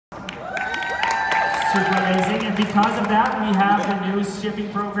Super amazing. And because of that, we have the new shipping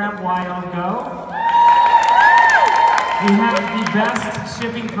program, Wild Go. We have the best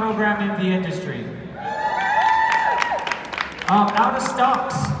shipping program in the industry. Out of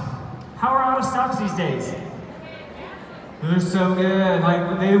stocks. How are out of stocks these days? They're so good.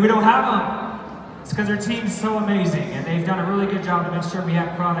 Like, we don't have them. It's because our team's so amazing, and they've done a really good job to make sure we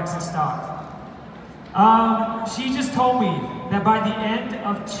have products in stock. She just told me that by the end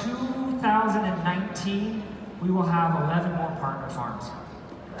of 2019, we will have 11 more partner farms.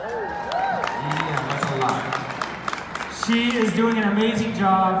 Yeah, that's a lot. She is doing an amazing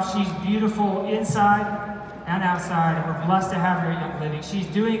job. She's beautiful inside and outside, and we're blessed to have her at Young Living. She's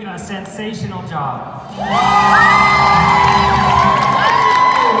doing a sensational job.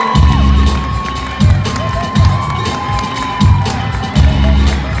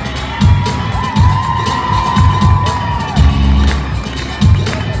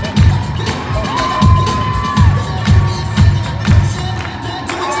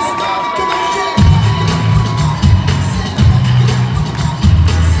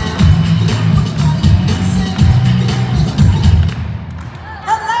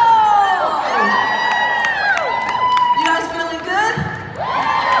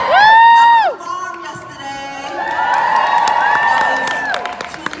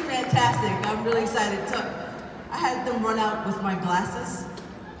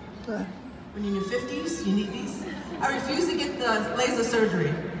 When you're in your 50s, you need these. I refuse to get the laser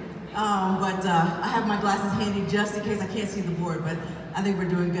surgery, but I have my glasses handy just in case I can't see the board, but I think we're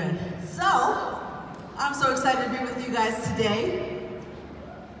doing good. So, I'm so excited to be with you guys today.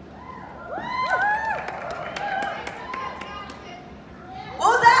 What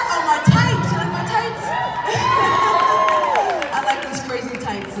was that? Oh, my tights! You like my tights? I like these crazy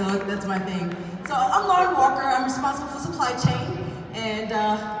tights, so that's my thing. So, I'm Lauren Walker. I'm responsible for supply chain. And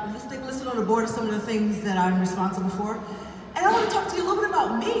let's take a listen on the board of some of the things that I'm responsible for. And I want to talk to you a little bit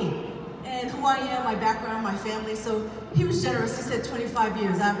about me and who I am, my background, my family. So he was generous, he said 25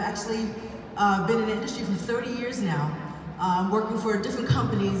 years. I've actually been in the industry for 30 years now, working for different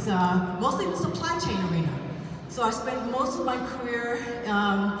companies, mostly in the supply chain arena. So I spent most of my career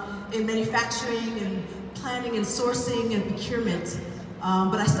in manufacturing and planning and sourcing and procurement.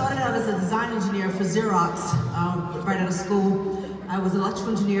 But I started out as a design engineer for Xerox right out of school. I was an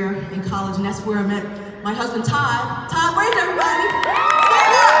electrical engineer in college, and that's where I met my husband, Todd. Todd, wave to everybody.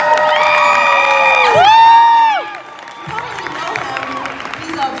 Stand up. You probably know him.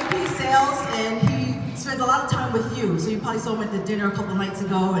 He's a VP of sales, and he spends a lot of time with you. So you probably saw him at the dinner a couple of nights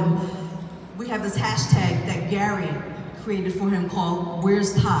ago, and we have this hashtag that Gary created for him called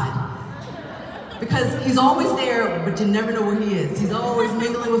Where's Todd? Because he's always there, but you never know where he is. He's always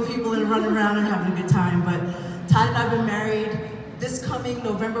mingling with people and running around and having a good time. But Todd and I have been married this coming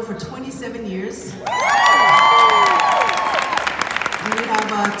November for 27 years. And we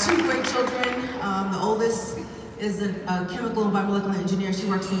have 2 great children. The oldest is a chemical and biomolecular engineer. She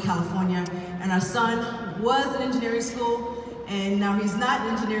works in California. And our son was in engineering school, and now he's not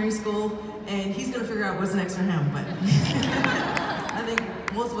in engineering school, and he's gonna figure out what's next for him. But I think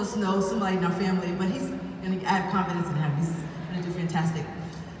most of us know somebody in our family, but I have confidence in him. He's gonna do fantastic.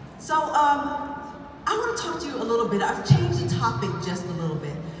 So, I want to talk to you a little bit. I've changed the topic just a little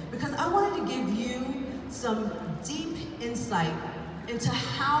bit because I wanted to give you some deep insight into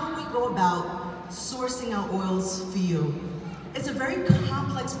how we go about sourcing our oils for you. It's a very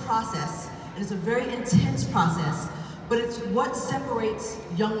complex process, and it's a very intense process, but it's what separates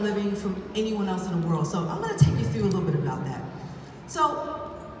Young Living from anyone else in the world. So I'm going to take you through a little bit about that.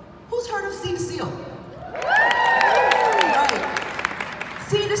 So, who's heard of Seed to Seal? Right.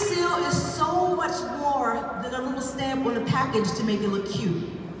 Seed to Seal is so much more than a little stamp on a package to make it look cute.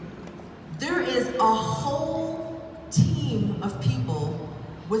 There is a whole team of people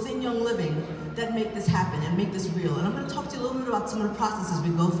within Young Living that make this happen and make this real. And I'm going to talk to you a little bit about some of the processes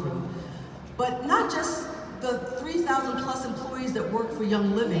we go through. But not just the 3,000 plus employees that work for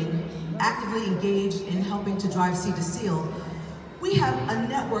Young Living actively engaged in helping to drive Seed to Seal. We have a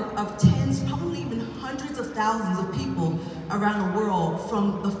network of tens, probably even hundreds of thousands of people around the world,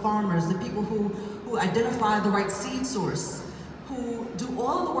 from the farmers, the people who identify the right seed source, who do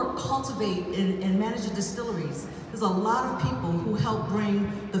all of the work, cultivate and manage the distilleries. There's a lot of people who help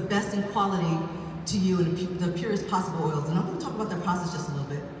bring the best in quality to you and the purest possible oils. And I'm going to talk about that process just a little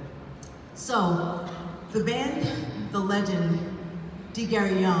bit. So, the band, the legend, D.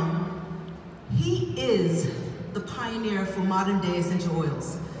 Gary Young, he is the pioneer for modern day essential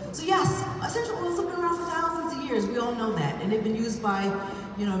oils. So yes, essential oils have been around for thousands of years. We all know that. And they've been used by,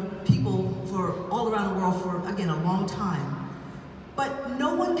 people for all around the world for, again, a long time. But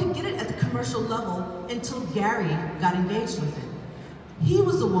no one could get it at the commercial level until Gary got engaged with it. He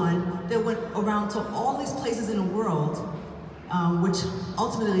was the one that went around to all these places in the world, which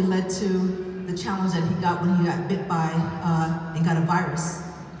ultimately led to the challenge that he got when he got bit by and got a virus.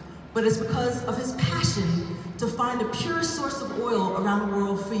 But it's because of his passion to find the purest source of oil around the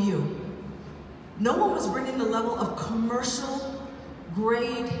world for you. No one was bringing the level of commercial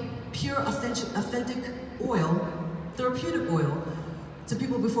grade, pure, authentic oil, therapeutic oil, to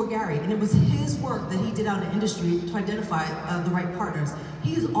people before Gary. And it was his work that he did out in the industry to identify the right partners.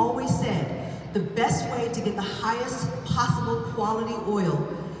 He's always said, the best way to get the highest possible quality oil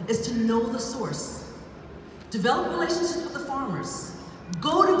is to know the source. Develop relationships with the farmers.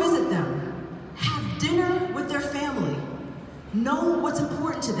 Go to visit them. Have dinner with their family. Know what's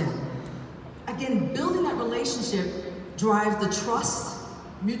important to them. Again, building that relationship drives the trust,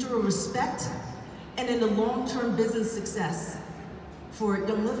 mutual respect, and then the long-term business success for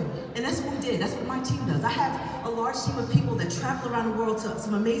Young Living. And that's what we did. That's what my team does. I have a large team of people that travel around the world to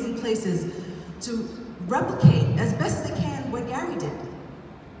some amazing places to replicate as best as they can what Gary did.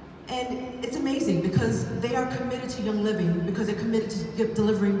 And it's amazing because they are committed to Young Living, because they're committed to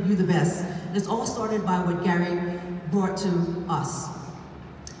delivering you the best. And it's all started by what Gary brought to us.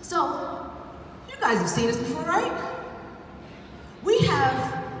 So, you guys have seen this before, right? We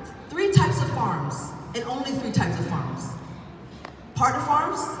have 3 types of farms, and only 3 types of farms. Partner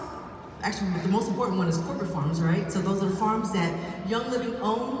farms, actually the most important one is corporate farms, right? So those are the farms that Young Living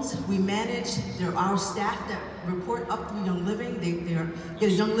owns. We manage, they're our staff that report up through Young Living. They get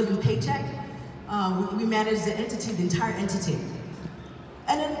a Young Living paycheck. We manage the entity, the entire entity.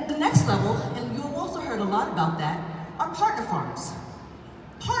 And then the next level, and you've also heard a lot about that, are partner farms.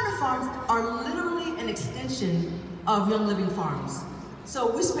 Partner farms are literally an extension of Young Living farms.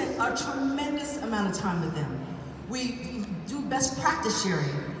 So we spent a tremendous amount of time with them. We do best practice sharing.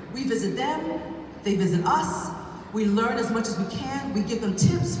 We visit them, they visit us, we learn as much as we can, we give them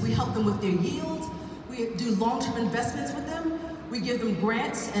tips, we help them with their yield, we do long-term investments with them, we give them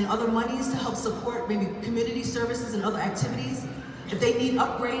grants and other monies to help support maybe community services and other activities. If they need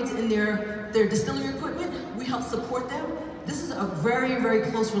upgrades in their distillery equipment, we help support them. This is a very, very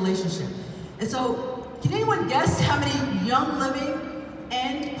close relationship. And so, can anyone guess how many Young Living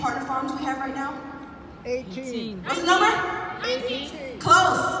and partner farms we have right now? 18. What's the number? 18.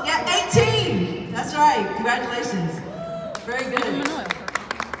 Close. Yeah, 18. That's right. Congratulations. Very good.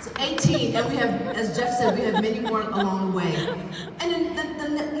 So 18, and we have, as Jeff said, we have many more along the way. And then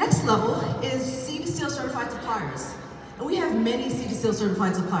the next level is Seed to Seal certified suppliers. And we have many Seed to Seal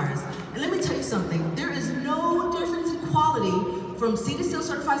certified suppliers. And let me tell you something. There is no difference in quality from Seed to Seal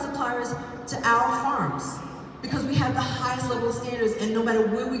certified suppliers to our farms, because we have the highest level of standards, and no matter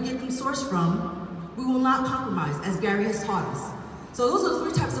where we get them sourced from, we will not compromise, as Gary has taught us. So those are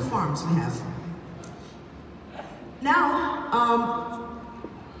the 3 types of farms we have. Now,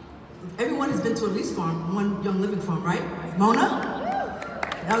 everyone has been to at least one Young Living farm, right? Mona?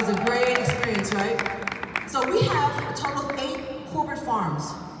 That was a great experience, right? So we have a total of 8 corporate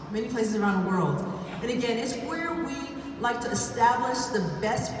farms, many places around the world. And again, it's where we like to establish the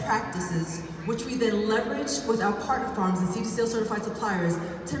best practices, which we then leverage with our partner farms and Seed to Seal certified suppliers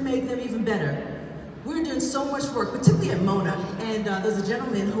to make them even better. We're doing so much work, particularly at Mona, and there's a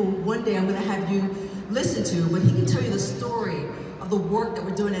gentleman who one day I'm going to have you listen to, but he can tell you the story of the work that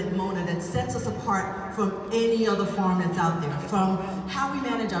we're doing at Mona that sets us apart from any other farm that's out there, from how we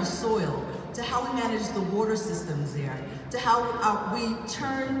manage our soil, to how we manage the water systems there, to how we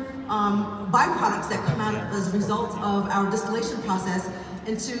turn byproducts that come out as a result of our distillation process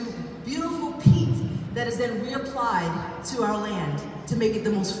into beautiful peat that is then reapplied to our land to make it the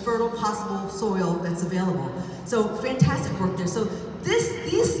most fertile possible soil that's available. So fantastic work there. So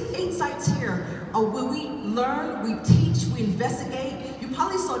these 8 sites here are where we learn, we teach, we investigate. You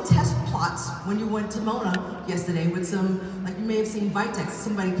probably saw test plots when you went to Mona yesterday with some, like you may have seen Vitex.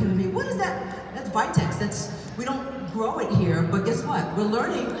 Somebody came to me, what is that? That's Vitex. We don't grow it here, but guess what? We're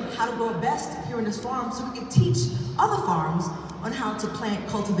learning how to grow it best here in this farm so we can teach other farms on how to plant,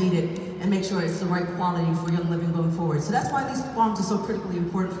 cultivate it, and make sure it's the right quality for Young Living going forward. So that's why these farms are so critically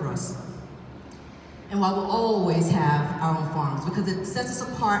important for us. And why we'll always have our own farms, because it sets us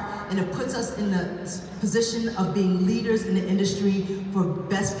apart and it puts us in the position of being leaders in the industry for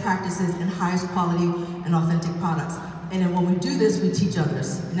best practices and highest quality and authentic products. And then when we do this, we teach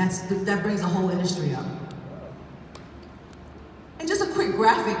others. And that brings the whole industry up. And just a quick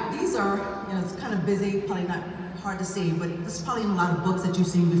graphic. These are, it's kind of busy, probably not hard to see, but this is probably in a lot of books that you've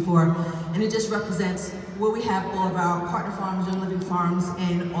seen before. And it just represents where we have all of our partner farms, Young Living farms,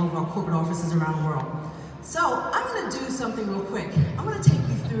 and all of our corporate offices around the world. So I'm gonna do something real quick. I'm gonna take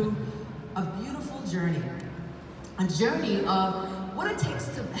you through a beautiful journey. A journey of what it takes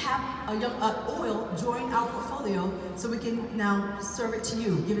to have a young oil join our portfolio so we can now serve it to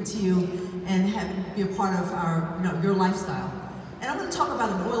you, give it to you, and have it be a part of our, your lifestyle. And I'm going to talk about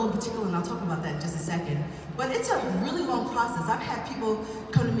an oil in particular, and I'll talk about that in just a second. But it's a really long process. I've had people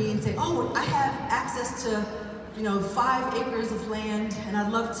come to me and say, oh, I have access to 5 acres of land, and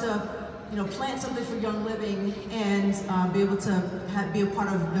I'd love to plant something for Young Living and be able to be a part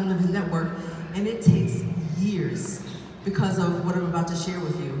of Young Living's network. And it takes years because of what I'm about to share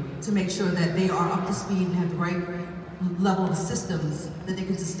with you to make sure that they are up to speed and have the right level of systems that they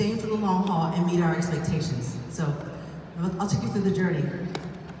can sustain for the long haul and meet our expectations. So I'll take you through the journey.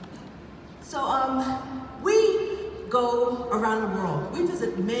 So we go around the world. We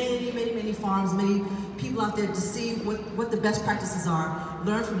visit many farms, many people out there to see what the best practices are,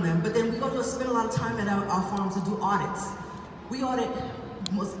 learn from them. But then we go to spend a lot of time at our farms to do audits. We audit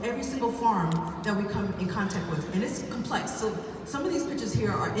almost every single farm that we come in contact with, and it's complex. So some of these pictures here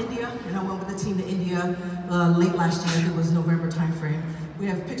are India, and I went with the team to India late last year. I think it was November timeframe. We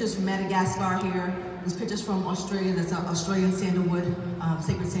have pictures from Madagascar here. There's pictures from Australia. That's Australian sandalwood,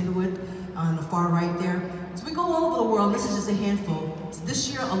 sacred sandalwood on the far right there. So we go all over the world. This is just a handful. So this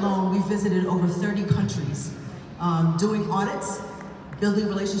year alone, we visited over 30 countries, doing audits, building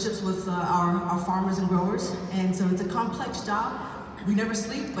relationships with our farmers and growers. And so it's a complex job. We never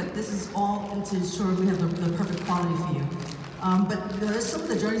sleep, but this is all to ensure we have the perfect quality for you. But there's some of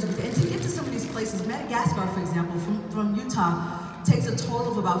the journeys, and to get to some of these places, Madagascar, for example, from Utah, takes a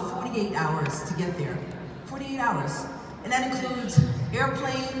total of about 48 hours to get there. 48 hours. And that includes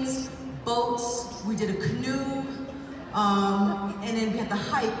airplanes, boats, we did a canoe, and then we had to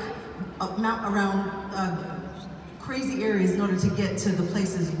hike around crazy areas in order to get to the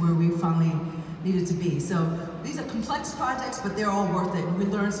places where we finally needed to be. So these are complex projects, but they're all worth it. We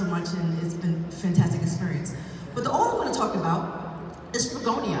learned so much, and it's been a fantastic experience. But the oil I'm going to talk about is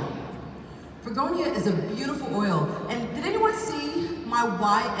Fregonia. Fregonia is a beautiful oil. And did anyone see my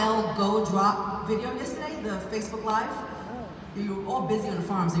YL Go Drop video yesterday, the Facebook Live? You were all busy on the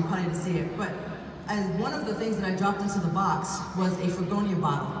farm, so you probably didn't see it. But as one of the things that I dropped into the box was a Fregonia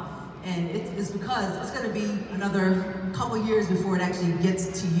bottle. And it's because it's going to be another couple years before it actually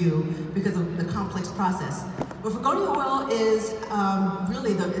gets to you because of the complex process. But Fregonia oil is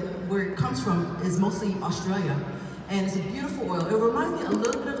really, where it comes from is mostly Australia. And it's a beautiful oil. It reminds me a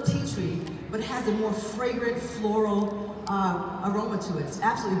little bit of tea tree, but it has a more fragrant, floral aroma to it. It's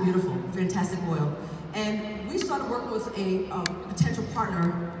absolutely beautiful, fantastic oil. And we started working with a potential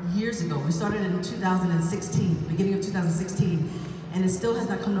partner years ago. We started in 2016, beginning of 2016. And it still has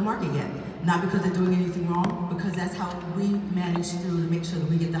not come to market yet. Not because they're doing anything wrong, because that's how we manage to make sure that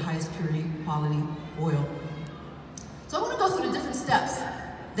we get the highest purity, quality oil. So I want to go through the different steps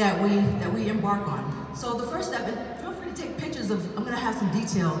that we embark on. So the first step, and feel free to take pictures of, I'm going to have some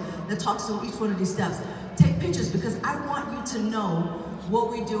detail that talks through each one of these steps. Take pictures because I want you to know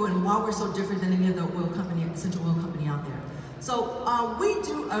what we do and why we're so different than any other oil company, essential oil company out there. So we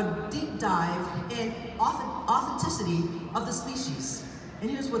do a deep dive in authenticity of the species. And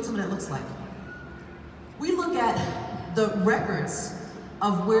here's what some of that looks like. We look at the records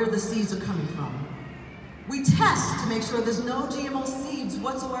of where the seeds are coming from. We test to make sure there's no GMO seeds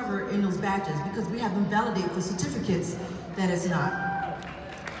whatsoever in those batches because we have them validate the certificates that it's not.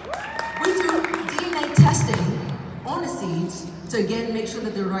 We do DNA testing on the seeds to again make sure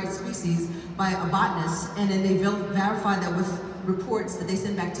that they're the right species by a botanist, and then they verify that with reports that they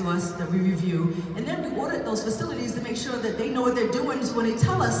send back to us that we review. And then we audit those facilities to make sure that they know what they're doing, so when they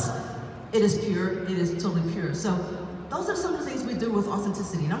tell us it is pure, it is totally pure. So those are some of the things we do with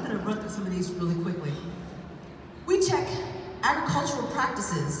authenticity, and I'm going to run through some of these really quickly. We check agricultural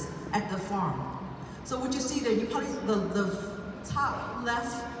practices at the farm. So what you see there, you probably, the top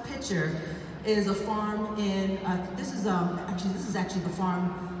left picture is a farm in, this is actually the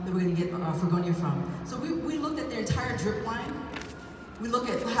farm that we're going to get Fregonia from. So we looked at their entire drip line. We look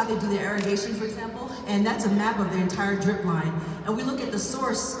at how they do their irrigation, for example, and that's a map of their entire drip line. And we look at the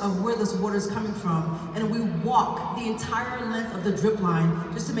source of where this water is coming from, and we walk the entire length of the drip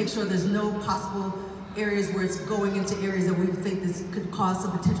line just to make sure there's no possible areas where it's going into areas that we think this could cause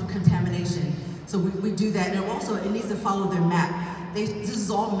some potential contamination. So we do that, and also it needs to follow their map. This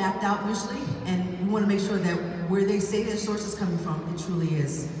is all mapped out usually, and we want to make sure that where they say their source is coming from, it truly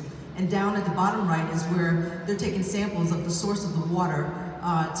is. And down at the bottom right is where they're taking samples of the source of the water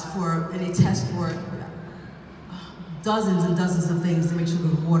and they test for dozens and dozens of things to make sure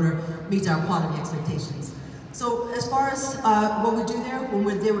the water meets our quality expectations. So as far as what we do there, when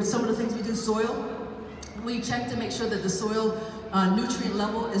we're there with some of the things we do, soil, We check to make sure that the soil nutrient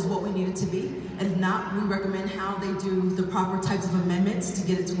level is what we need it to be. And if not, we recommend how they do the proper types of amendments to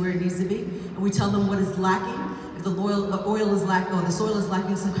get it to where it needs to be. And we tell them what is lacking. If the oil is lacking, or the soil is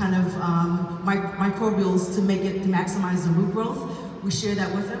lacking some kind of microbials to make it, to maximize the root growth, we share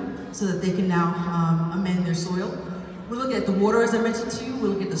that with them so that they can now amend their soil. We look at the water, as I mentioned to you. We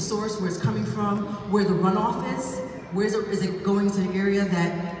look at the source, where it's coming from, where the runoff is. Is it going to an area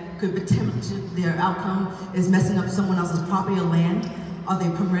that could potentially, their outcome is messing up someone else's property or land? Are they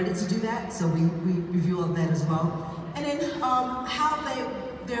permitted to do that? So we review all of that as well. And then how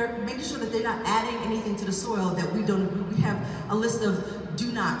they're making sure that they're not adding anything to the soil that we don't agree. We have a list of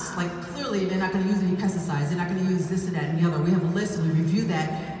do nots, like clearly they're not going to use any pesticides, they're not going to use this and that and the other. We have a list and we review that,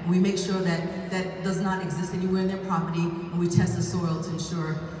 and we make sure that that does not exist anywhere in their property, and we test the soil to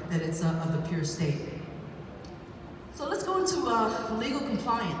ensure that it's of the pure state. So let's go into legal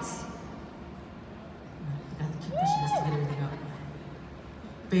compliance. I have to keep pushing this to get everything up.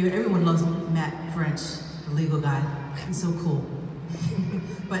 Baby, everyone loves Matt French, the legal guy. He's so cool.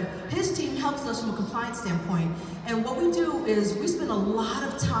 But his team helps us from a compliance standpoint. And what we do is we spend a lot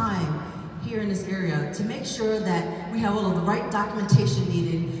of time here in this area to make sure that we have all of the right documentation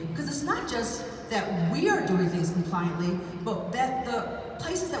needed. Because it's not just that we are doing things compliantly, but that the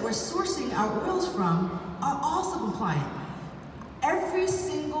places that we're sourcing our oils from are also compliant. Every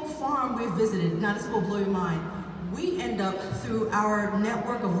single farm we've visited, now this will blow your mind, we end up through our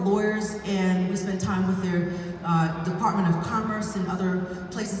network of lawyers, and we spend time with their Department of Commerce and other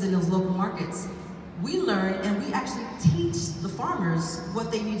places in those local markets. We learn and we actually teach the farmers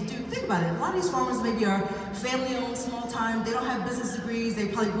what they need to do. Think about it, a lot of these farmers maybe are family-owned, small time, they don't have business degrees, they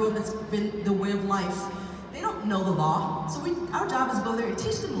probably grew up, it's been the way of life. They don't know the law, so our job is to go there and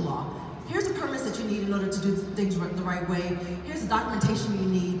teach them the law. Here's the permits that you need in order to do things the right way. Here's the documentation you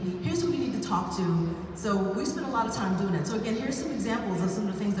need. Here's who you need to talk to. So we spend a lot of time doing that. So again, here's some examples of some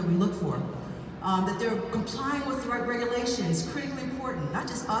of the things that we look for. That they're complying with the right regulations, critically important. Not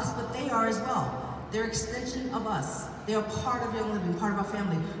just us, but they are as well. They're an extension of us. They are part of Young Living, part of our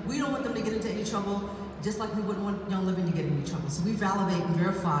family. We don't want them to get into any trouble, just like we wouldn't want Young Living to get into any trouble. So we validate and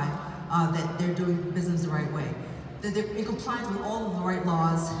verify that they're doing business the right way. That they're in compliance with all of the right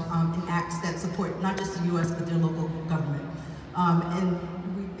laws and acts that support not just the U.S., but their local government.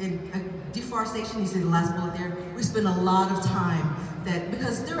 Deforestation, you see the last bullet there, we spend a lot of time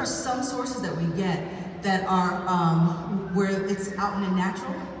because there are some sources that we get that are where it's out in the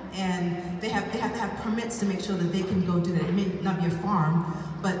natural, and they have to have permits to make sure that they can go do that. It may not be a farm,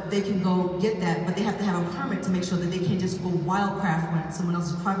 but they can go get that, but they have to have a permit to make sure that they can't just go wildcraft when someone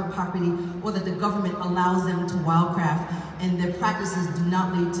else's private property, or that the government allows them to wildcraft, and their practices do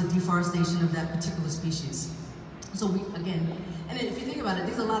not lead to deforestation of that particular species. So again, and if you think about it,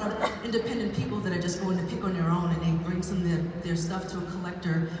 there's a lot of independent people that are just going to pick on their own, and they bring some of their stuff to a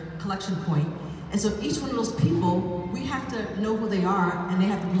collection point. And so each one of those people, we have to know who they are, and they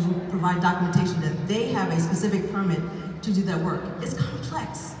have to provide documentation that they have a specific permit to do that work. It's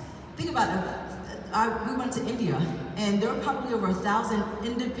complex. Think about it. We went to India, and there are probably over 1,000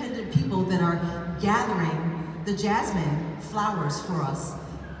 independent people that are gathering the jasmine flowers for us.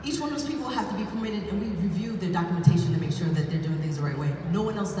 Each one of those people have to be permitted, and we review their documentation to make sure that they're doing things the right way. No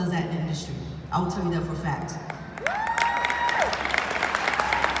one else does that in the industry. I will tell you that for a fact.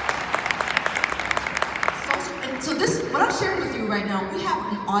 So what I'm sharing with you right now, we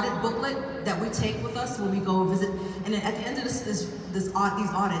have an audit booklet that we take with us when we go visit, and at the end of these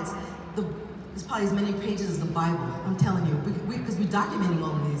audits, there's probably as many pages as the Bible. I'm telling you, because we're documenting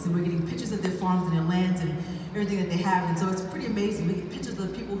all of these, and we're getting pictures of their farms and their lands and everything that they have, and so it's pretty amazing. We get pictures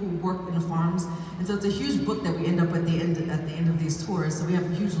of the people who work in the farms, and so it's a huge book that we end up at the end of these tours. So we have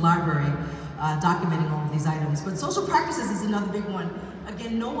a huge library documenting all of these items. But social practices is another big one.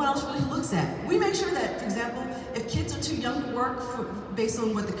 Again, no one else really looks at. We make sure that, for example, if kids are too young to work based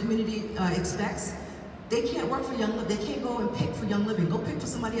on what the community expects, they can't work for Young Living. They can't go and pick for Young Living. Go pick for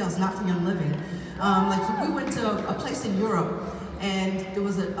somebody else, not for Young Living. Like we went to a place in Europe, and there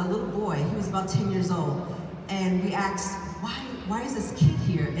was a little boy. He was about 10 years old, and we asked, why is this kid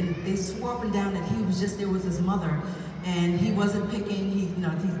here? And they swore up and down that he was just there with his mother, and he wasn't picking. He's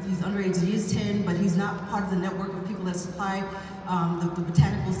underage. He is 10, but he's not part of the network of people that supply the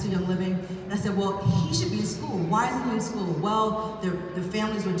botanicals to Young Living. And I said, well, he should be in school. Why isn't he in school? Well, their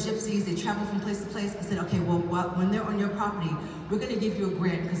families were gypsies. They travel from place to place. I said, okay, well, when they're on your property, we're going to give you a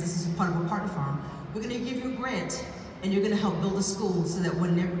grant, because this is part of a partner farm. We're going to give you a grant, and you're going to help build a school so that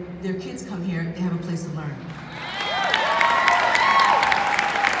when their kids come here, they have a place to learn.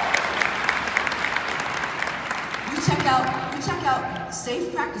 We we check out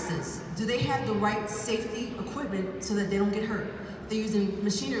safe practices. Do they have the right safety equipment so that they don't get hurt? If they're using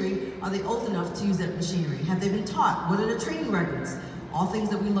machinery, are they old enough to use that machinery? Have they been taught? What are the training records? All things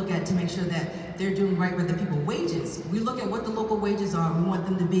that we look at to make sure that they're doing right with the people. Wages, we look at what the local wages are. We want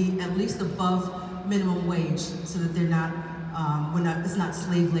them to be at least above minimum wage so that they're not, it's not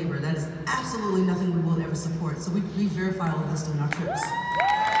slave labor. That is absolutely nothing we will ever support. So we verify all of this during our trips.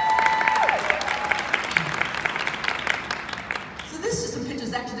 So this is just some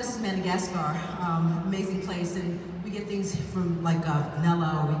pictures. Actually, this is Madagascar, amazing place. And we get things from like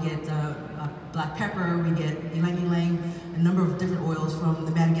vanilla, we get black pepper, we get ylang ylang, a number of different oils from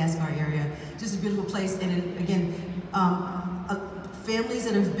the Madagascar area. Just a beautiful place. And then, again, families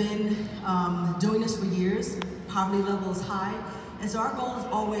that have been doing this for years, poverty level is high. And so our goal is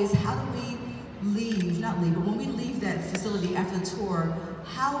always, how do we not leave, but when we leave that facility after the tour,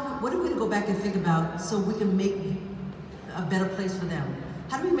 what are we gonna go back and think about so we can make a better place for them?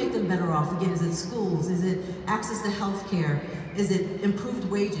 How do we make them better off? Again, is it schools? Is it access to health care? Is it improved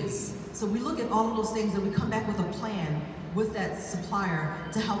wages? So we look at all of those things and we come back with a plan with that supplier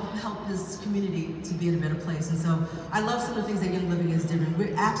to help this community to be in a better place. And so I love some of the things that Young Living is doing.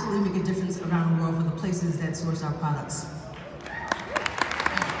 We absolutely make a difference around the world for the places that source our products.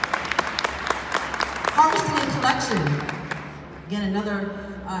 Harvesting and collection. Again, another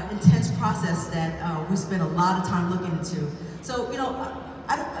intense process that we spend a lot of time looking into. So, you know,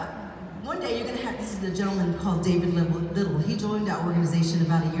 one day you're gonna have, this is a gentleman called David Little. He joined our organization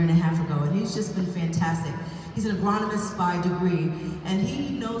about 1.5 years ago, and he's just been fantastic. He's an agronomist by degree, and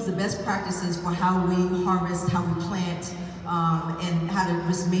he knows the best practices for how we harvest, how we plant, and how to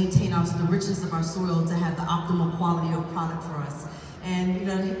just maintain the richness of our soil to have the optimal quality of product for us. And you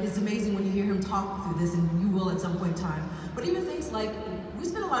know, it's amazing when you hear him talk through this, and you will at some point in time. But even things like, we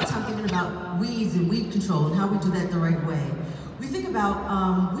spend a lot of time thinking about weeds and weed control and how we do that the right way. We think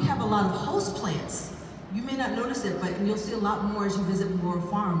about, we have a lot of host plants. You may not notice it, but you'll see a lot more as you visit more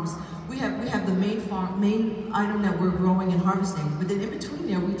farms. We have the main item that we're growing and harvesting, but then in between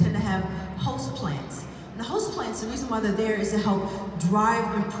there, we tend to have host plants. And the host plants, the reason why they're there is to help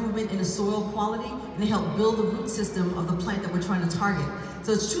drive improvement in the soil quality, and they help build the root system of the plant that we're trying to target.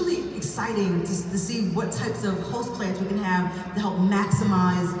 So it's truly exciting to see what types of host plants we can have to help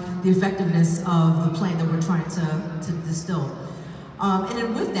maximize the effectiveness of the plant that we're trying to distill. And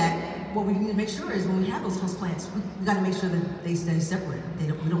then with that, what we need to make sure is when we have those host plants, we got to make sure that they stay separate.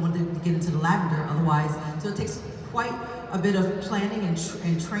 We don't want them to get into the lavender otherwise. So it takes quite a bit of planning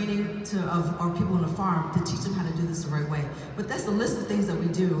and training of our people on the farm to teach them how to do this the right way. But that's the list of things that we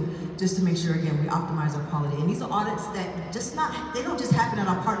do just to make sure, again, we optimize our quality. And these are audits that they don't just happen at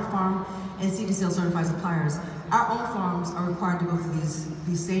our partner farm and CDCL certified suppliers. Our own farms are required to go through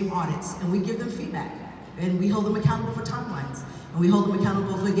these same audits, and we give them feedback. And we hold them accountable for timelines. And we hold them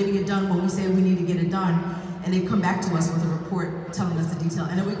accountable for getting it done when we say we need to get it done. And they come back to us with a report telling us the detail.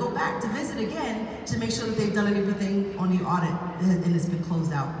 And then we go back to visit again to make sure that they've done everything on the audit and it's been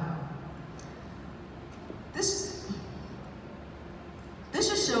closed out. This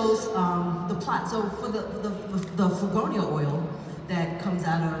just shows the plot. So for the Flagonia oil that comes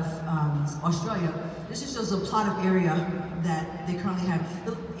out of Australia, this just shows a plot of area that they currently have.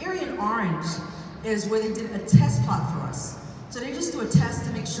 The area in orange is where they did a test plot for us. So they just do a test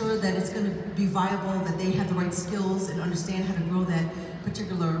to make sure that it's going to be viable, that they have the right skills and understand how to grow that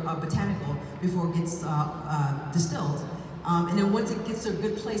particular botanical before it gets distilled. And then once it gets to a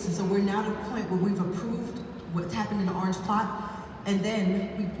good place, and so we're now at a point where we've approved what's happened in the orange plot, and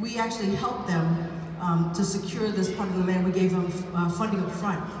then we actually help them to secure this part of the land. We gave them funding up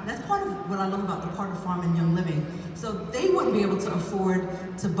front. And that's part of what I love about the partner farm and Young Living. So they wouldn't be able to afford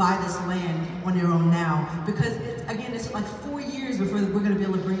to buy this land on their own now because, again, it's like 4 years before we're going to be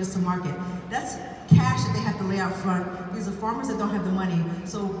able to bring this to market. That's cash that they have to lay out front. These are farmers that don't have the money.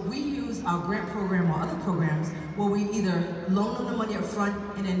 So we use our grant program or other programs where we either loan them the money up front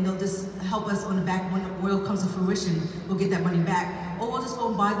and then they'll just help us on the back when the oil comes to fruition, we'll get that money back. Or we'll just go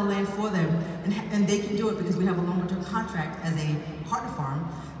and buy the land for them and they can do it because we have a longer-term contract as a partner farm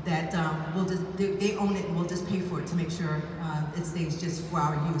that they own it and we'll just pay for it to make sure it stays just for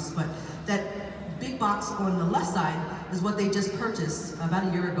our use. But that big box on the left side is what they just purchased about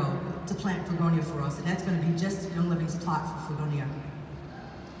a year ago to plant Flagonia for us, and that's going to be just Young Living's plot for Flagonia.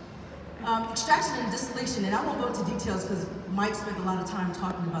 Extraction and distillation, and I won't go into details because Mike spent a lot of time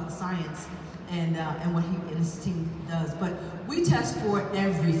talking about the science and what he and his team does, but we test for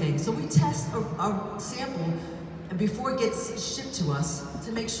everything. So we test a sample before it gets shipped to us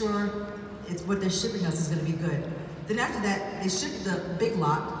to make sure what they're shipping us is going to be good. Then after that, they ship the big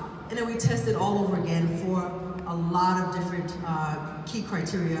lot, and then we test it all over again for a lot of different key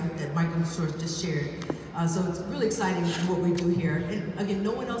criteria that Mike, I'm sure, just shared. So it's really exciting what we do here. And again,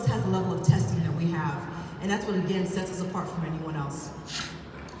 no one else has the level of testing that we have. And that's what, again, sets us apart from anyone else.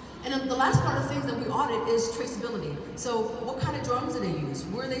 And then the last part of things that we audit is traceability. So what kind of drums do they use?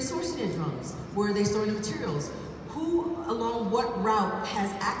 Where are they sourcing their drums? Where are they storing the materials? Who along what route has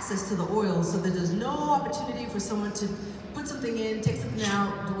access to the oil so that there's no opportunity for someone to put something in, take something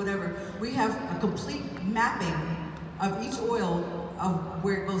out, do whatever. We have a complete mapping of each oil, of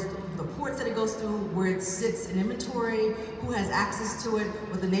where it goes, the ports that it goes through, where it sits in inventory, who has access to it,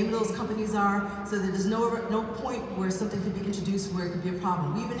 what the name of those companies are, so that there's no point where something could be introduced where it could be a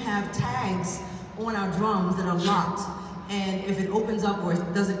problem. We even have tags on our drums that are locked, and if it opens up or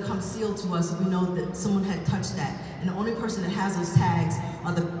it doesn't come sealed to us, we know that someone had touched that. And the only person that has those tags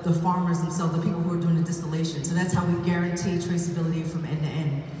are the farmers themselves, the people who are doing the distillation. So that's how we guarantee traceability from end to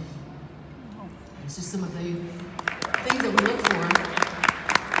end. It's just some of the things that we look for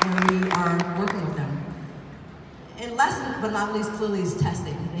when we are working with them. And last but not least, clearly, is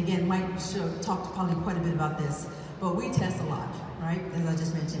testing. And again, Mike should talk probably quite a bit about this, but we test a lot, right, as I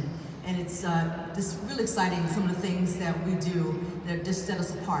just mentioned. And it's just really exciting, some of the things that we do that just set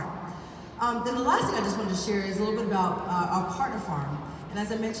us apart. Then the last thing I just wanted to share is a little bit about our partner farm. And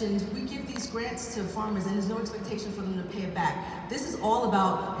as I mentioned, we give these grants to farmers and there's no expectation for them to pay it back. This is all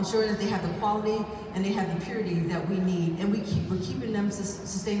about ensuring that they have the quality and they have the purity that we need, and we're keeping them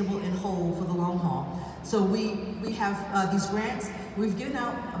sustainable and whole for the long haul. So we have these grants. We've given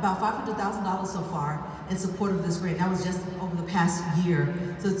out about $500,000 so far in support of this grant. That was just over the past year.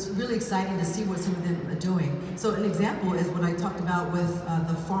 So it's really exciting to see what some of them are doing. So an example is what I talked about with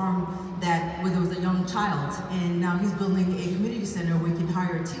the farm where there was a young child, and now he's building a community center where he can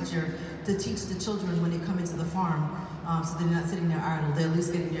hire a teacher to teach the children when they come into the farm, so they're not sitting there idle, they're at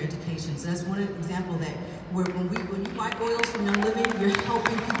least getting their education. So that's one example that when you buy oils from Young Living, you're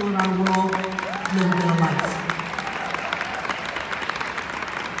helping people around the world live a better life.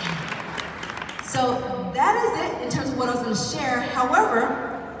 So that is it in terms of what I was going to share.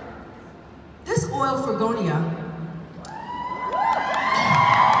 However, this oil Fregonia,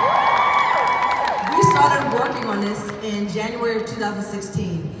 we started working on this in January of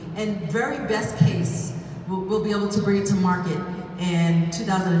 2016, and very best case, we'll be able to bring it to market in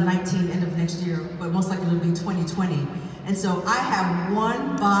 2019, end of next year, but most likely it'll be 2020. And so I have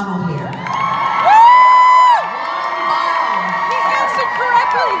one bottle here.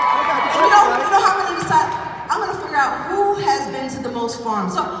 You know how I'm gonna decide? I'm gonna figure out who has been to the most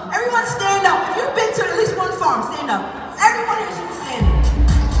farms. So everyone stand up. If you've been to at least one farm, stand up. Everyone here should be standing.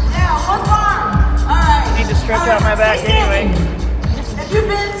 Yeah, one farm. All right. I need to stretch out my back.